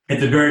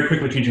it's a very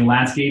quickly changing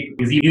landscape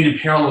because even in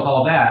parallel with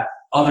all that,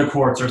 other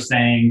courts are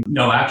saying,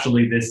 no,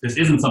 actually, this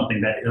isn't something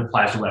that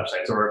applies to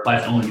websites or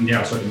applies to only in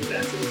narrow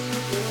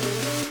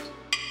circumstances.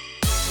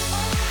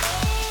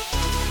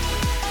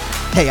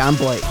 Hey, I'm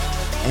Blake,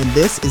 and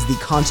this is the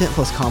Content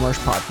Plus Commerce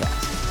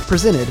podcast,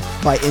 presented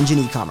by Engine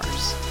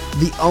E-Commerce,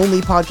 the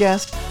only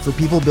podcast for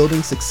people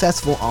building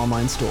successful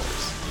online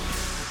stores.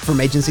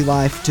 From agency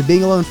life to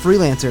being a lone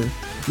freelancer,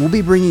 we'll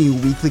be bringing you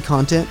weekly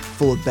content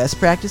full of best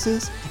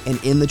practices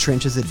and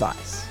in-the-trenches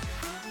advice.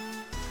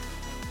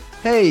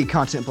 Hey,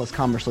 Content Plus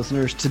Commerce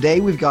listeners. Today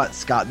we've got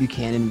Scott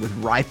Buchanan with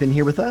Ripen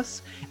here with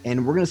us,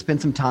 and we're going to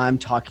spend some time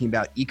talking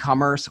about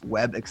e-commerce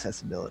web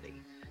accessibility.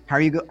 How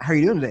are you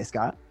doing today,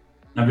 Scott?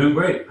 I'm doing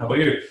great. How about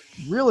you?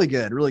 Really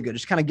good, really good.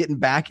 Just kind of getting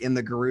back in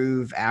the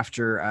groove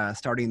after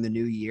starting the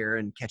new year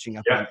and catching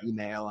up on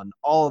email and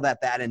all of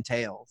that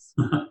entails.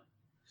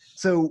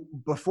 So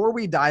before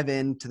we dive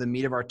into the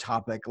meat of our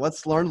topic,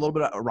 let's learn a little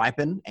bit about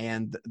Ripen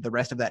and the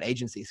rest of that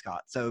agency,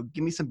 Scott. So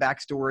give me some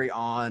backstory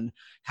on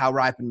how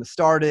Ripen was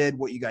started,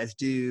 what you guys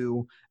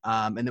do,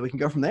 and then we can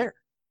go from there.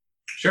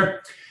 Sure.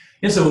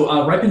 Yeah,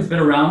 so Ripen's been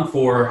around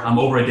for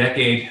over a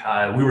decade.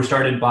 We were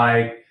started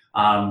by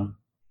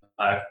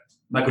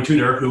Michael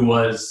Tudor, who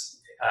was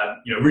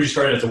originally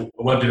started as a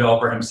web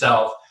developer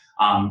himself,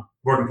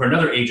 working for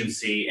another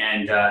agency,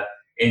 and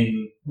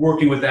in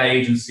working with that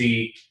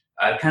agency,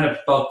 kind of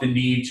felt the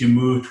need to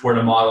move toward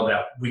a model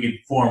that he could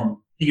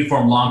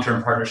form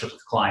long-term partnerships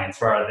with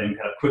clients rather than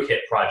kind of quick hit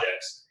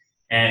projects.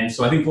 And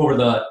so I think over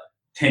the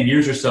 10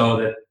 years or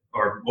so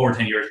or over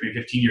 10 years, maybe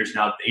 15 years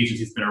now, the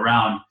agency's been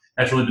around,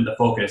 that's really been the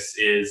focus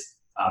is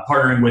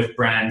partnering with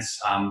brands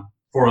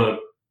for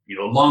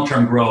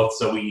long-term growth.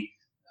 So we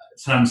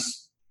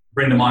sometimes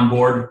bring them on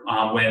board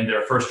when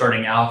they're first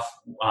starting out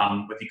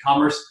with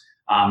e-commerce,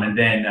 and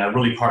then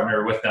really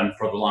partner with them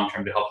for the long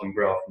term to help them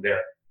grow from there.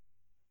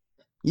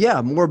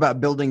 Yeah, more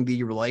about building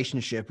the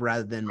relationship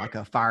rather than like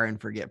a fire and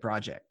forget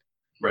project.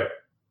 Right.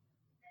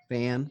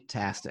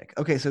 Fantastic.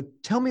 Okay, so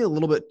tell me a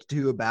little bit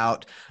too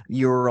about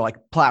your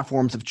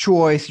platforms of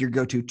choice, your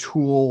go-to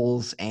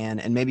tools,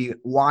 and maybe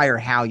why or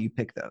how you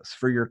pick those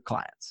for your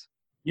clients.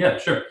 Yeah,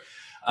 sure.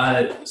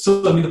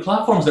 So the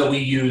platforms that we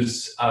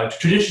use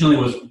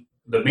traditionally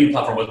the main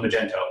platform was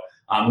Magento.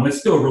 And it's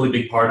still a really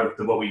big part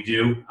of what we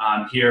do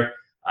here.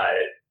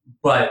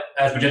 But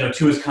as Magento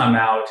 2 has come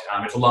out,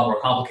 it's a lot more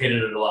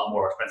complicated and a lot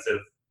more expensive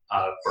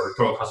for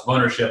total cost of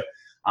ownership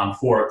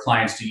for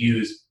clients to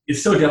use. It's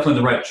still definitely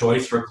the right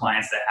choice for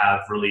clients that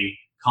have really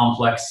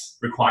complex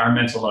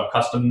requirements, a lot of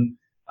custom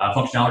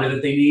functionality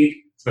that they need,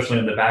 especially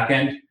in the back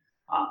end.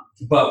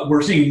 But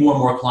we're seeing more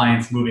and more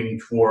clients moving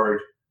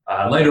toward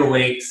lighter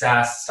weight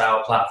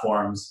SaaS-style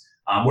platforms,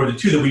 where the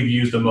two that we've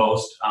used the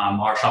most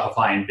are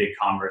Shopify and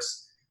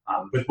BigCommerce.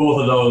 With both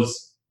of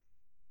those,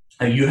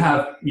 you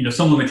have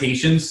some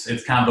limitations.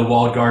 It's kind of the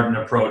walled garden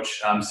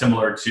approach,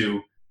 similar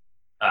to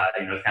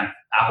kind of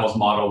Apple's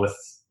model with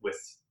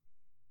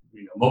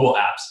mobile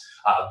apps.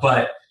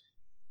 But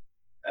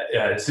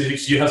so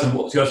you have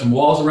some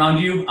walls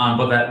around you,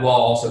 but that wall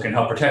also can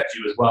help protect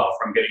you as well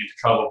from getting into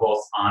trouble,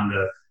 both on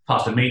the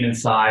cost of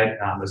maintenance side,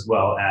 as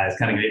well as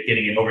kind of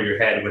getting it over your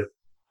head with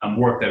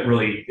work that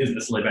really isn't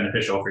necessarily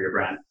beneficial for your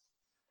brand.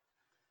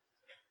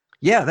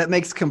 Yeah, that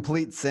makes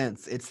complete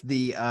sense. It's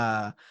the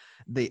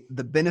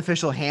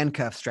beneficial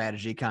handcuff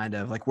strategy, kind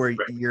of like where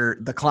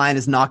the client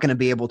is not going to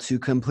be able to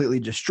completely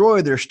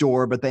destroy their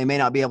store, but they may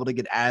not be able to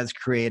get as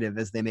creative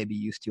as they may be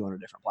used to on a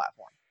different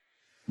platform.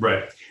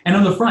 Right. And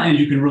on the front end,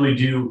 you can really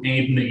do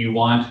anything that you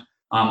want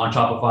on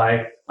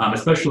Shopify,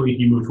 especially if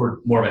you move toward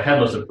more of a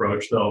headless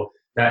approach, though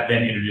that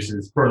then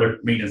introduces further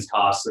maintenance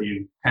costs. So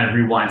you kind of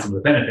rewind some of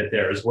the benefit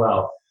there as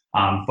well.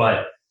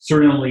 But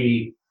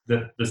certainly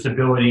the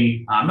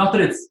stability, not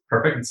that it's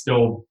perfect, it's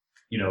still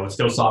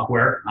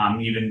software.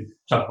 Even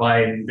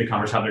Shopify and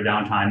BigCommerce have their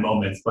downtime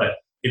moments, but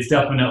it's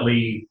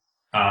definitely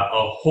a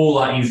whole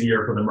lot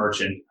easier for the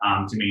merchant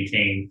to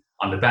maintain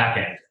on the back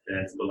end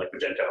than something like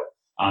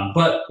Magento.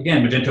 But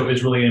again, Magento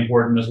is really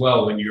important as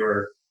well when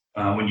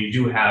you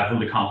do have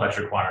really complex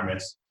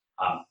requirements.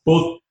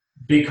 Both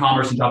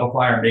BigCommerce and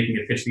Shopify are making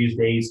a pitch these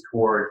days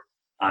toward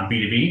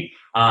B2B,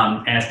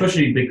 and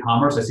especially in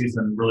BigCommerce, I see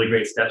some really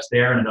great steps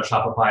there, and I know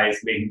Shopify is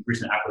making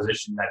recent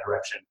acquisition in that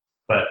direction.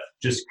 But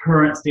just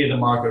current state of the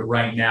market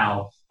right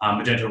now,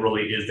 Magento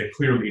really is the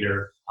clear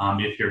leader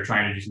if you're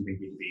trying to do something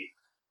B2B.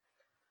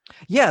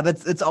 Yeah,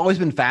 it's always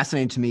been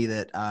fascinating to me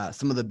that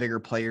some of the bigger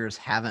players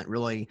haven't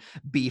really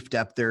beefed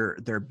up their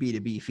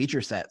B2B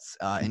feature sets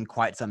in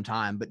quite some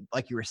time. But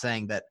like you were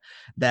saying, that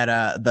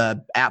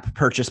the app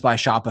purchased by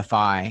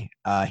Shopify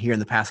here in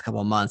the past couple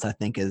of months, I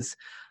think, is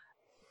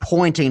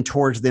pointing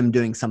towards them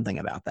doing something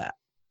about that.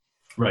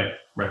 Right,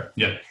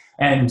 yeah.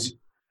 And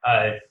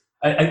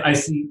I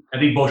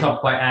think both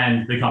Shopify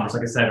and BigCommerce,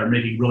 like I said, are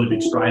making really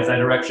big strides that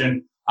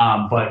direction.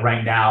 But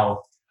right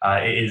now,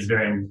 it is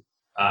very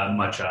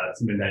much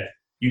something that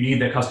you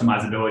need that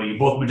customizability.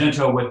 Both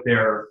Magento with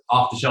their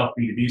off-the-shelf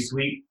B2B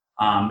suite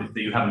that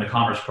you have in the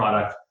commerce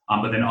product,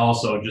 but then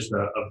also just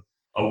a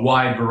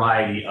wide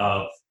variety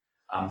of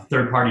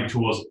third-party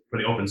tools for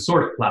the open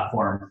source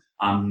platform,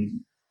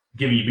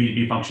 giving you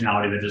B2B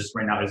functionality that just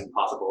right now isn't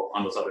possible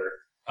on those other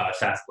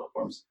SaaS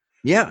platforms.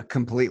 Yeah,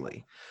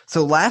 completely.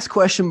 So last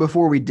question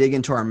before we dig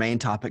into our main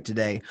topic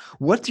today.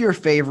 What's your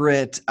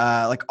favorite,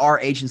 like our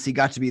agency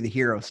got to be the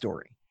hero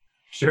story?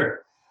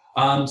 Sure.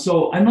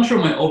 So I'm not sure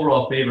what my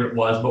overall favorite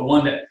was, but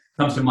one that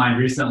comes to mind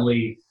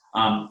recently,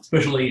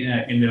 especially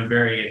in the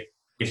very,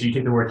 if you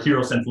take the word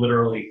hero sense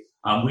literally,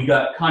 we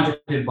got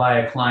contacted by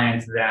a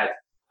client that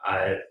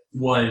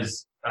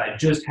was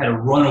just had a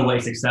runaway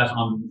success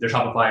on their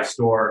Shopify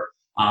store,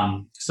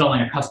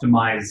 selling a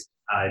customized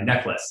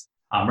necklace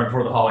right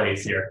before the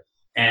holidays here.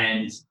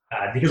 And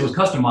because it was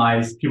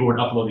customized, people would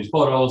upload these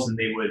photos, and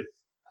they would,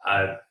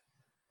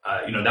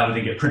 that would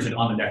then get printed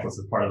on the necklace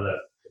as part of the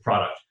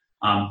product.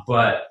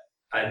 But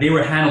they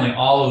were handling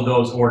all of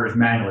those orders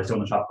manually, so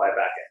on the Shopify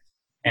backend.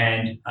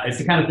 And it's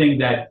the kind of thing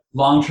that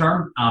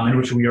long-term, in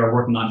which we are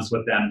working on this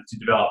with them to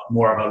develop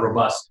more of a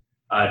robust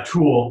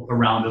tool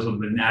around this with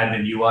an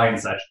admin UI and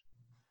such.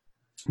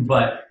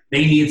 But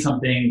they need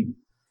something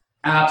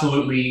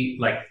absolutely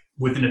like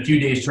within a few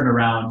days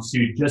turnaround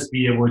to just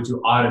be able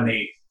to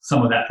automate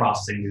some of that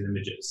processing of these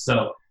images.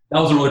 So that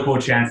was a really cool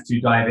chance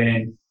to dive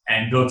in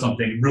and build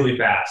something really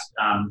fast.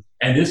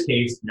 In this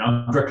case,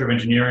 I'm director of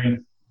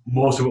engineering.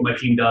 Most of what my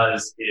team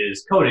does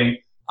is coding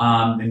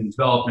and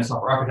development,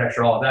 software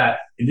architecture, all of that.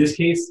 In this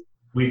case,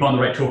 we found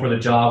the right tool for the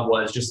job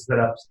was just set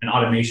up an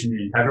automation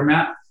in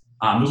Integromat.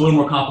 It was a little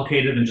more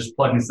complicated than just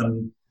plugging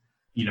some,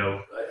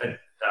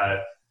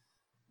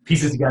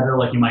 pieces together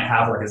like you might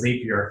have like a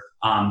Zapier,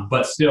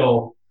 but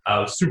still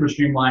super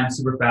streamlined,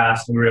 super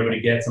fast, and we were able to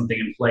get something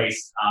in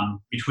place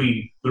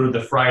between literally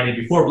the Friday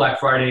before Black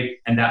Friday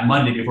and that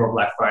Monday before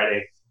Black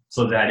Friday,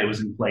 so that it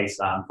was in place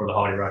for the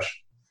holiday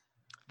rush.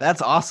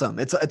 That's awesome.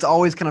 It's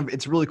always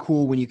it's really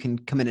cool when you can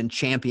come in and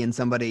champion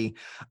somebody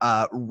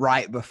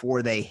right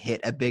before they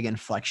hit a big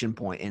inflection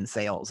point in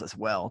sales as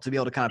well, to be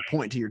able to kind of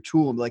point to your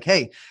tool and be like,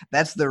 hey,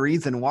 that's the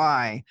reason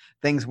why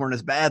things weren't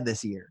as bad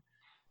this year.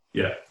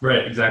 Yeah,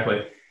 right.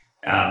 Exactly.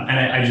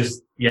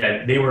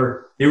 And they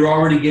were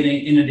already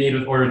getting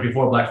inundated with orders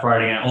before Black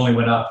Friday, and it only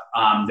went up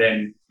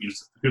then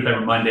through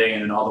Cyber Monday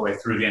and then all the way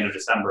through the end of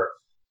December.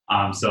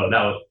 So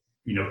that was,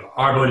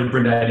 our ability to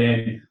bring that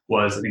in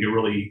was, I think, a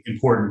really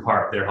important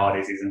part of their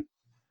holiday season.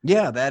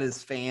 Yeah, that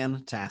is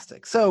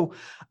fantastic. So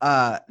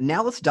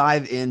now let's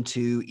dive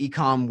into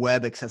e-com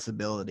web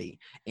accessibility.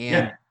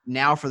 And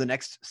now for the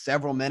next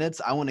several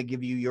minutes, I want to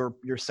give you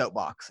your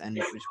soapbox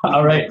and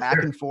all right,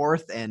 back and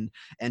forth and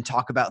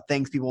talk about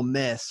things people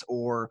miss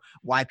or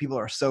why people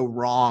are so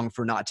wrong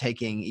for not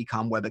taking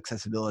e-com web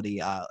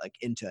accessibility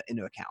into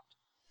account.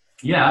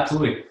 Yeah,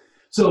 absolutely.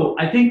 So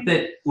I think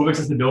that web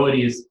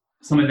accessibility is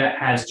something that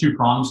has two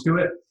prongs to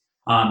it.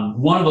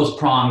 One of those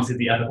prongs is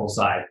the ethical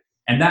side.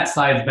 And that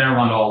side's been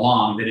around all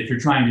along, that if you're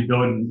trying to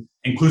build an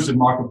inclusive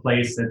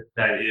marketplace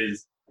that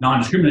is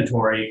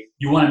non-discriminatory,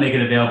 you want to make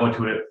it available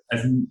to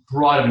as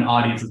broad of an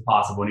audience as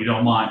possible. And you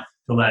don't want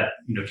to let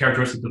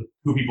characteristics of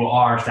who people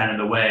are stand in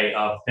the way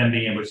of them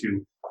being able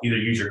to either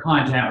use your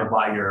content or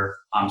buy your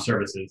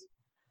services.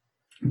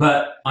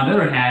 But on the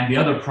other hand, the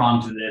other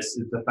prong to this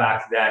is the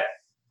fact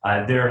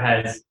that there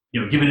has,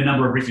 given a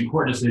number of recent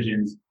court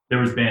decisions, there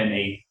has been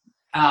a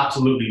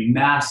absolutely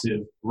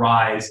massive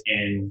rise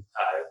in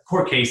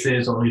court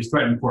cases, or at least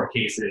threatened court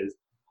cases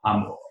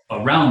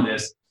around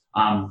this,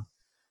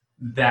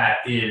 that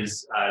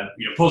is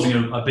posing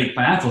a big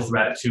financial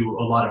threat to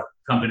a lot of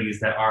companies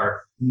that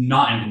are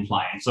not in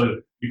compliance. So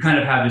you kind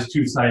of have this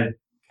two-sided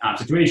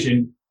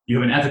situation.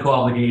 You have an ethical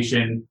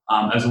obligation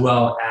as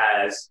well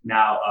as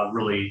now a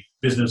really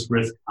business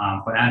risk,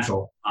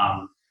 financial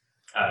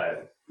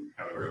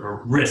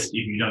or risk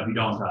if you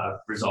don't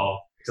resolve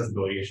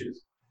accessibility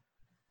issues.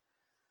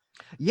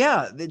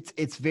 Yeah,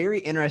 it's very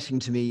interesting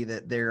to me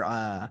that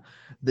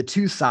the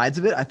two sides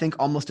of it, I think,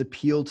 almost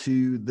appeal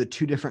to the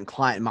two different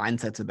client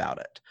mindsets about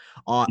it.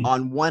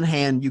 On one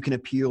hand, you can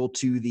appeal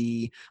to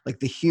the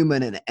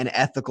human and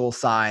ethical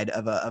side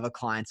of a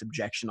client's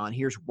objection on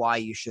here's why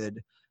you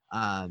should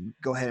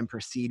go ahead and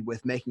proceed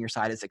with making your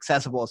site as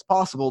accessible as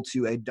possible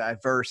to a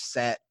diverse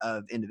set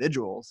of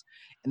individuals.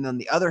 And on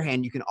the other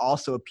hand, you can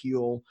also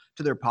appeal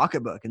to their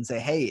pocketbook and say,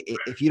 hey,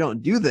 if you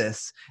don't do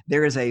this,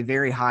 there is a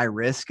very high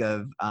risk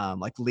of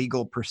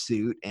legal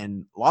pursuit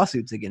and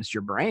lawsuits against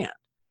your brand.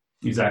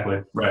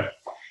 Exactly. Right.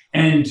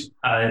 And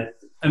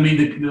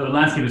the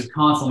landscape is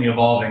constantly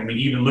evolving.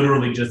 Even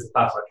literally just this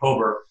past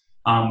October,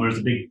 there's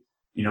a big,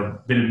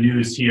 bit of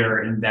news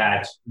here in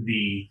that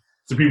the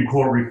Supreme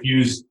Court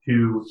refused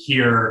to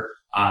hear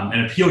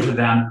an appeal to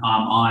them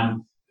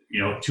on,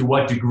 to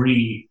what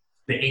degree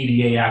the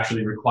ADA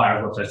actually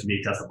requires websites to be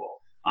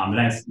accessible.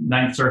 The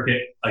Ninth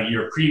Circuit, a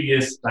year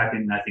previous, back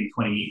in, I think,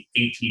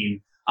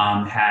 2018,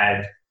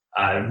 had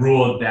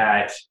ruled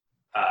that,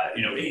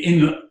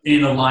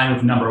 in line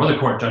with a number of other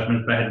court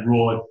judgments, but had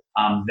ruled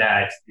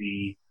that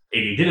the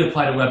ADA did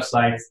apply to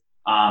websites,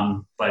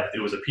 but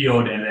it was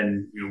appealed, and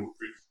then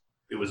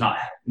it was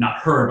not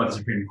heard by the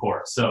Supreme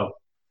Court. So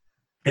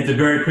it's a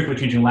very quickly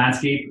changing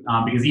landscape,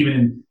 because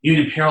even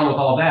in parallel with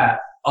all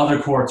that,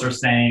 other courts are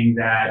saying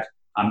that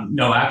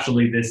no,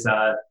 actually this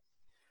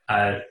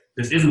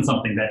isn't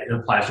something that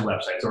applies to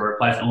websites or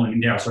applies to only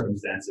narrow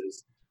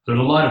circumstances. So there's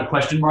a lot of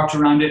question marks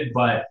around it,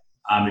 but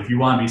if you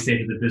want to be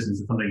safe as a business,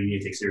 it's something you need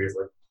to take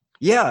seriously.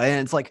 Yeah, and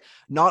it's like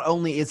not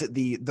only is it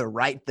the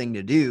right thing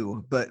to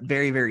do, but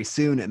very, very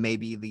soon it may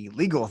be the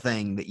legal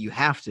thing that you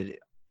have to do.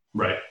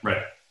 Right.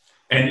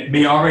 And it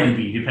may already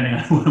be, depending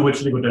on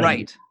which legal domain.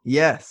 Right.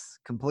 Yes,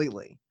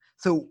 completely.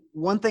 So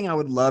one thing I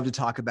would love to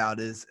talk about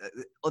is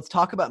let's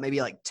talk about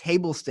maybe like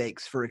table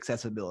stakes for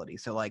accessibility.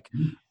 So like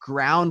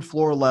ground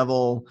floor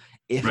level,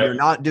 if you're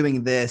not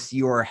doing this,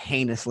 you are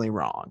heinously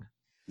wrong.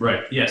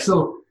 Right. Yeah.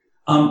 So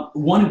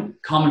one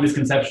common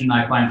misconception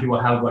I find people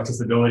have about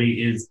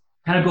accessibility is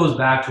kind of goes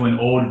back to an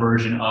old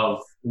version of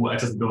what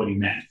accessibility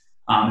meant.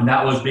 And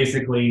that was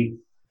basically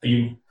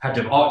you have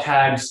to have alt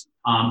tags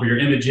for your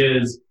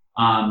images.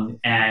 I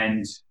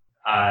mean,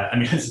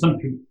 some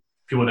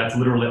people, that's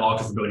literally all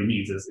accessibility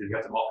means is you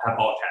have to have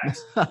alt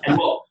tags. And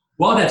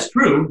while that's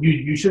true,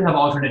 you should have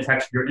alternate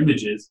text for your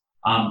images.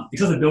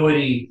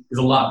 Accessibility is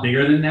a lot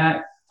bigger than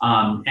that.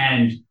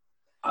 And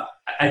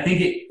I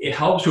think it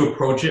helps to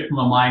approach it from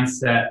a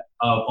mindset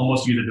of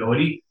almost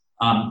usability.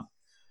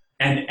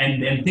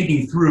 And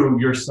thinking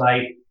through your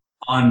site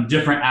on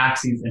different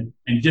axes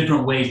and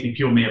different ways that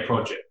people may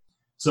approach it.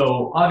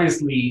 So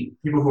obviously,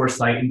 people who are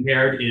sight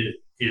impaired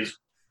is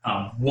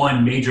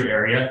one major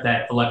area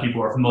that a lot of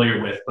people are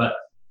familiar with, but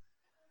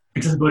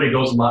accessibility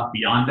goes a lot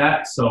beyond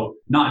that. So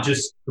not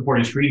just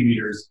supporting screen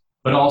readers,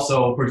 but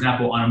also, for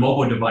example, on a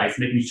mobile device,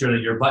 making sure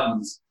that your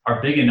buttons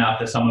are big enough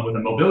that someone with a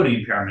mobility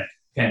impairment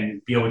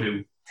can be able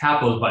to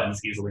tap those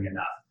buttons easily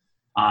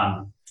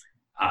enough.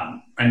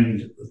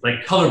 And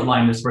like color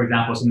blindness, for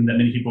example, something that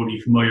many people would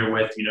be familiar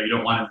with. You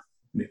don't want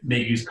to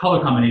use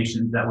color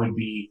combinations that would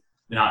be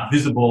not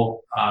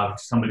visible to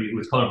somebody who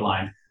is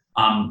colorblind.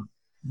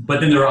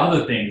 But then there are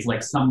other things,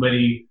 like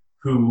somebody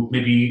who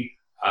maybe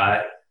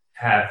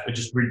have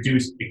just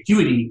reduced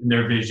acuity in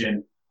their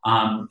vision.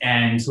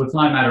 And so it's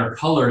not a matter of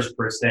colors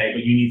per se,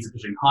 but you need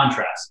sufficient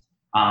contrast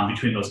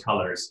between those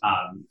colors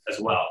as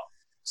well.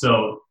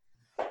 So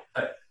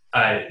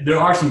there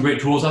are some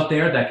great tools out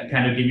there that can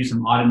kind of give you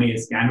some automated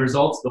scan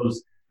results.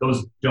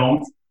 Those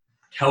don't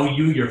tell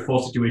you your full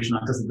situation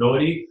on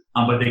accessibility,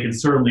 but they can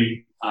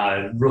certainly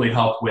really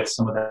help with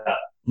some of that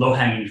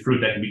low-hanging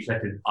fruit that can be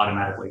detected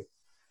automatically.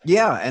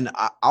 Yeah, and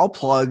I'll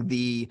plug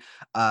the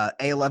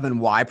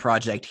A11Y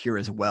project here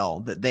as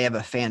well, that they have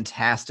a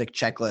fantastic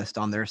checklist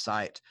on their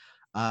site.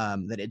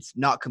 That it's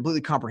not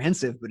completely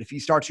comprehensive, but if you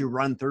start to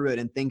run through it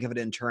and think of it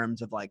in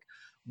terms of like,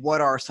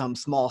 what are some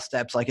small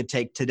steps I could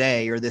take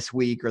today or this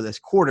week or this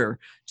quarter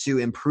to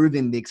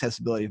improving the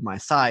accessibility of my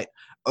site,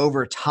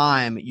 over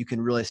time, you can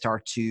really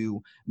start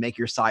to make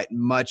your site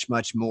much,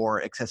 much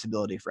more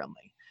accessibility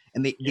friendly.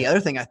 And the other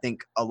thing I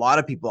think a lot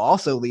of people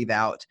also leave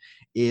out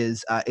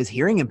is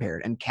hearing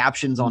impaired and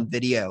captions on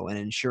video and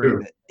ensuring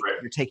that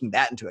you're taking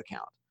that into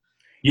account.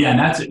 Yeah, and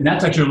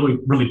that's actually a really,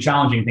 really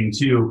challenging thing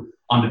too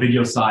on the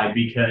video side,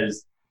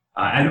 because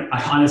I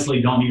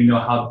honestly don't even know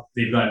how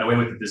they've gotten away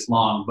with it this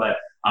long, but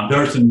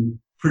there are some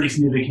pretty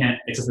significant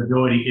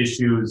accessibility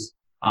issues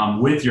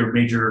with your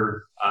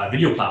major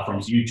video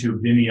platforms,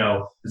 YouTube,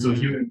 Vimeo. And so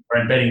if you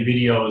are embedding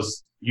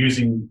videos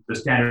using the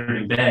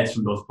standard embeds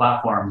from those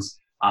platforms,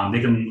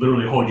 they can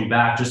literally hold you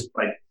back just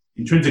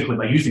intrinsically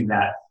by using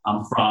that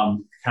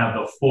from kind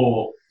of the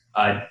full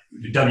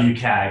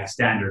WCAG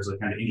standards, like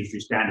kind of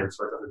industry standards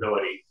for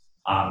accessibility.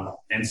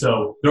 And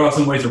so there are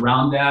some ways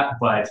around that,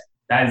 but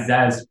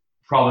that is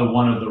probably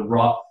one of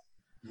the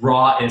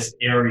rawest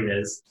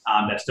areas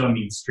that still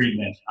needs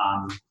treatment,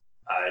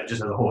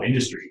 just as a whole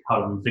industry.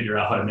 How do we figure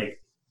out how to make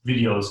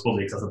videos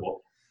fully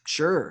accessible?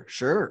 Sure.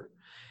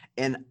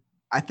 And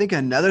I think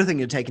another thing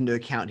to take into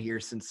account here,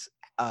 since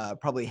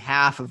probably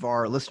half of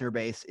our listener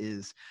base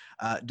is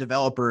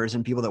developers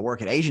and people that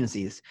work at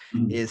agencies,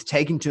 is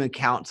taking into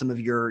account some of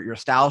your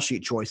style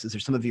sheet choices or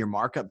some of your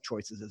markup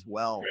choices as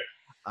well.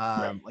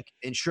 Like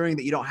ensuring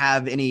that you don't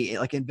have any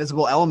like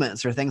invisible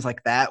elements or things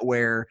like that,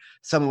 where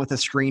someone with a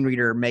screen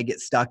reader may get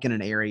stuck in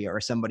an area, or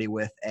somebody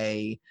with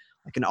an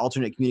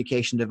alternate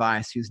communication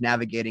device who's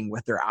navigating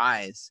with their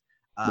eyes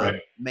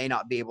may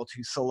not be able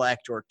to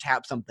select or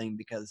tap something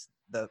because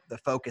the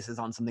focus is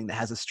on something that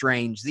has a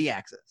strange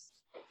Z-axis.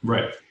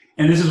 Right.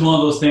 And this is one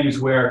of those things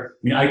where,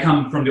 I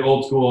come from the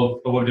old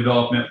school of web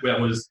development that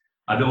was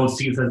the old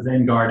CSS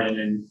Zen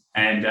garden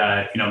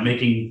and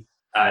making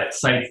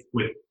sites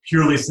with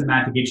purely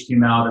semantic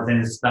HTML that then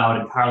is styled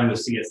entirely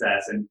with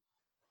CSS. And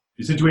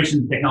the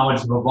situations,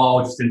 technologies have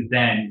evolved since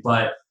then,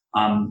 but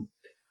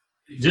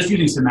just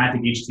using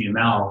semantic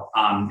HTML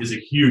is a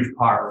huge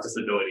part of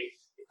accessibility.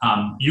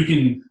 You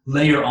can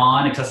layer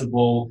on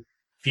accessible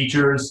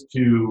features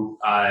to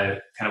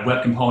kind of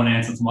web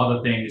components and some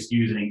other things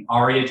using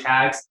ARIA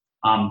tags,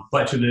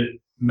 but to the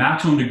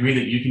maximum degree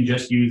that you can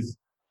just use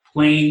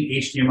plain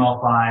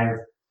HTML5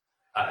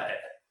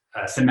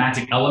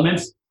 semantic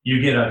elements, you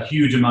get a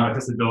huge amount of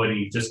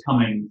accessibility just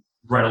coming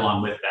right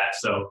along with that.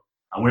 So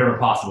wherever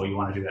possible, you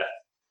want to do that.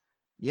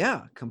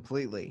 Yeah,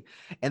 completely.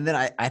 And then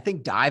I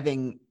think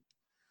diving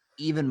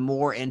even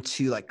more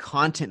into like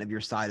content of your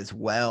site as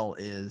well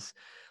is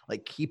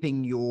like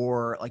keeping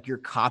your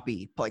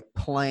copy like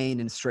plain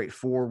and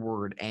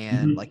straightforward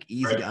and like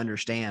easy to Right.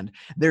 understand.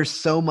 There's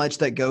so much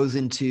that goes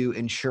into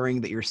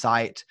ensuring that your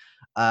site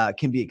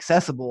can be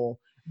accessible,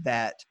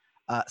 that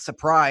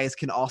surprise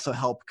can also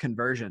help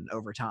conversion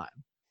over time.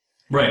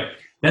 Right.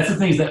 That's the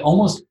thing, is that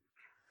almost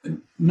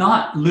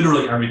not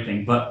literally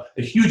everything, but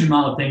a huge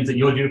amount of things that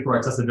you'll do for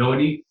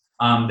accessibility,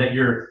 that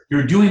you're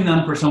doing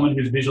them for someone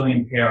who's visually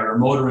impaired or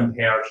motor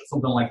impaired or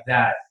something like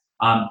that,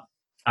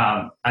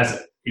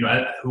 as you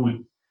know,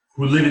 who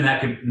live in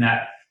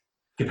that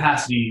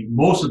capacity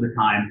most of the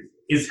time,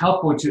 is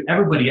helpful to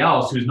everybody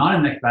else who's not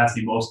in that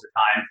capacity most of the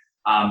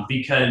time,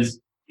 because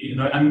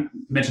I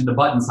mentioned the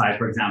button size,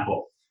 for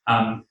example.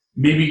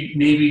 Maybe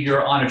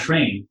you're on a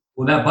train.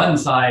 Well, that button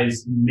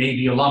size may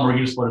be a lot more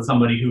useful to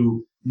somebody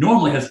who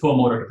normally has full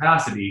motor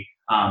capacity,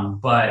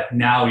 but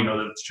now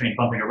the train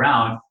bumping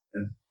around,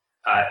 and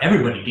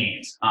everybody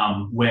gains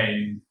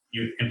when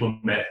you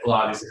implement a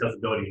lot of these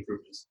accessibility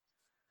improvements.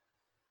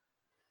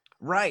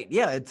 Right.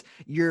 Yeah.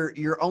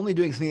 You're only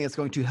doing something that's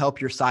going to help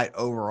your site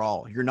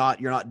overall. You're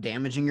not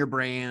damaging your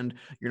brand.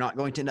 You're not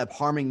going to end up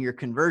harming your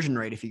conversion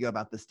rate if you go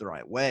about this the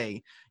right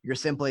way. You're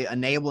simply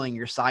enabling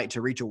your site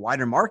to reach a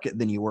wider market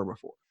than you were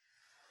before.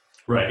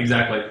 Right.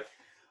 Exactly.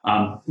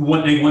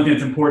 One thing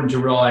that's important to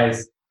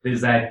realize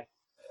is that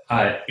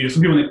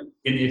some people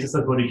in the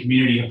accessibility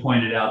community have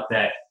pointed out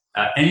that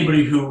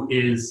anybody who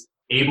is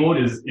abled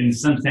is in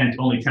some sense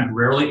only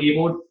temporarily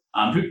abled,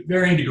 to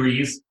varying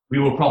degrees. We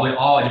will probably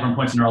all at different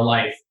points in our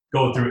life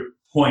go through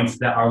points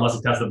that are less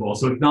accessible.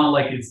 So it's not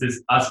like it's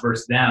this us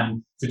versus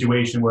them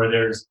situation where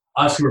there's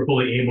us who are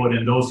fully abled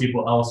and those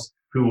people else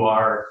who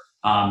are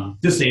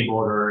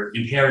disabled or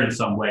impaired in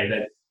some way,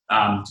 that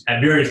at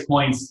various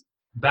points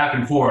back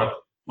and forth,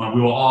 we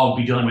will all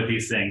be dealing with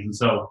these things. And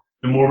so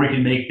the more we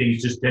can make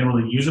things just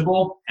generally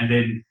usable and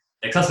then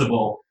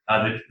accessible,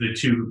 the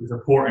two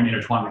support and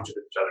intertwine with each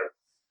other.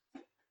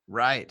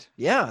 Right.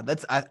 Yeah.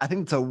 I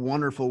think it's a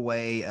wonderful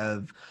way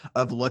of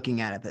looking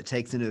at it that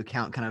takes into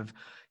account kind of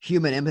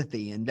human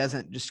empathy and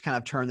doesn't just kind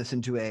of turn this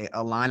into a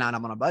line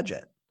item on a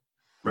budget.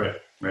 Right.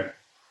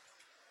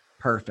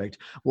 Perfect.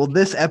 Well,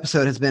 this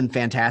episode has been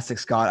fantastic,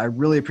 Scott. I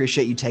really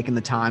appreciate you taking the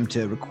time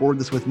to record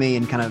this with me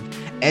and kind of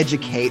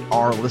educate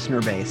our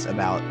listener base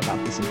about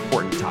this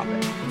important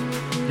topic.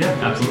 Yeah,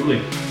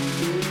 absolutely.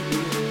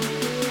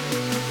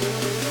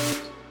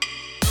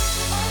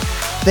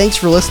 Thanks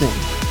for listening.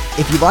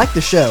 If you like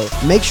the show,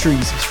 make sure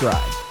you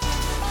subscribe.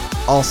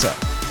 Also,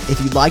 if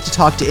you'd like to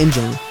talk to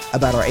Engine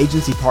about our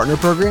agency partner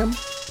program,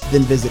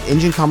 then visit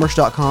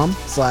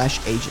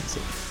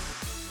enginecommerce.com/agency.